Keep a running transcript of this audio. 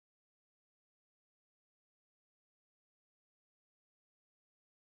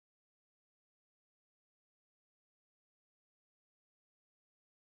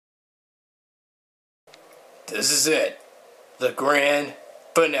This is it. The grand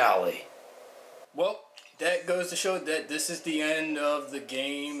finale. Well, that goes to show that this is the end of the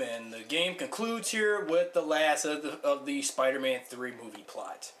game, and the game concludes here with the last of the Spider-Man 3 movie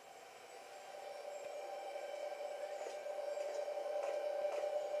plot.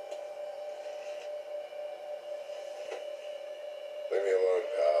 Leave me alone,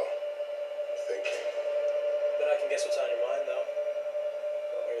 pal. I'm thinking. Bet I can guess what's on your mind, though.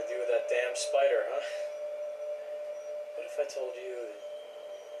 What we're gonna do with that damn spider, huh? What if I told you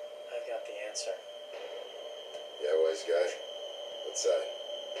that I've got the answer? Yeah, wise guy. What's that?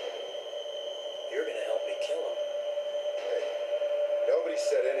 You're gonna help me kill him. Hey, nobody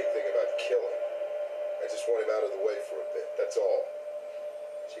said anything about killing. I just want him out of the way for a bit, that's all.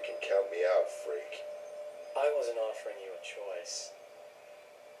 So you can count me out, freak. I wasn't offering you a choice.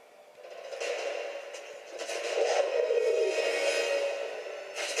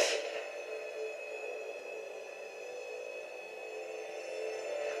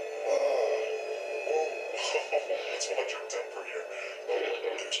 It's all jumped up for you.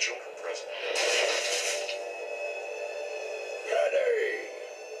 There's children present. Daddy!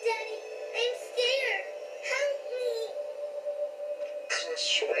 Daddy, I'm scared. Help me. Isn't this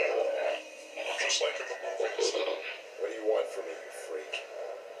sweet? Just like in the movies. What do you want from me, you freak?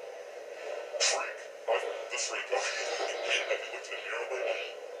 Freak? I'm the freak. Have you looked in the mirror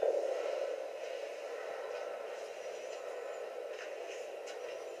lately?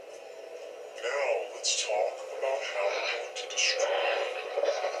 Now, let's talk about how we're going to destroy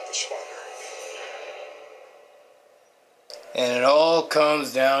the spider. And it all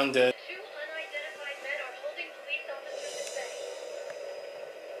comes down to... Two unidentified men are holding police officers at bay.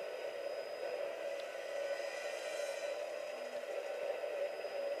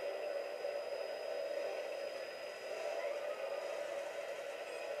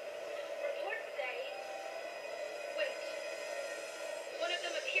 Reports say... Wait. One of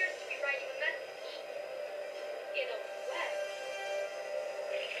them appears to be writing a message. In a web.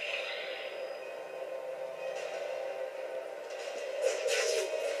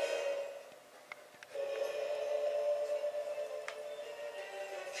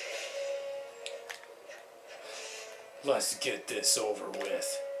 Let's get this over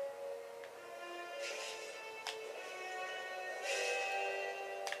with.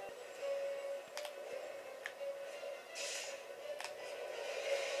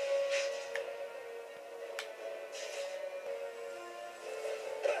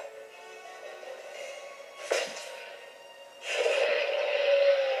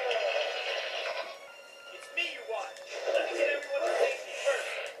 It's me you want. Let me get everyone to safety first.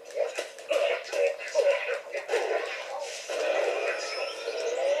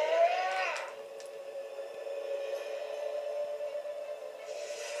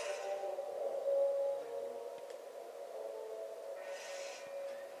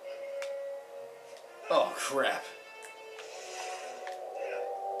 Oh, crap.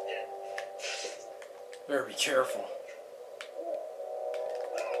 Better be careful.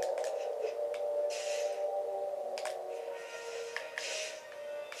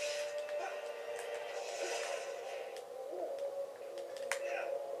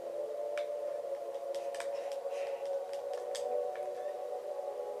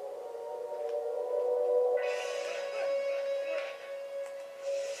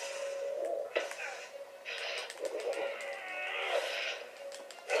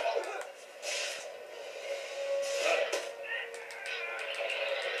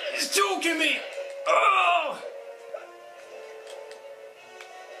 He's choking me! Ah!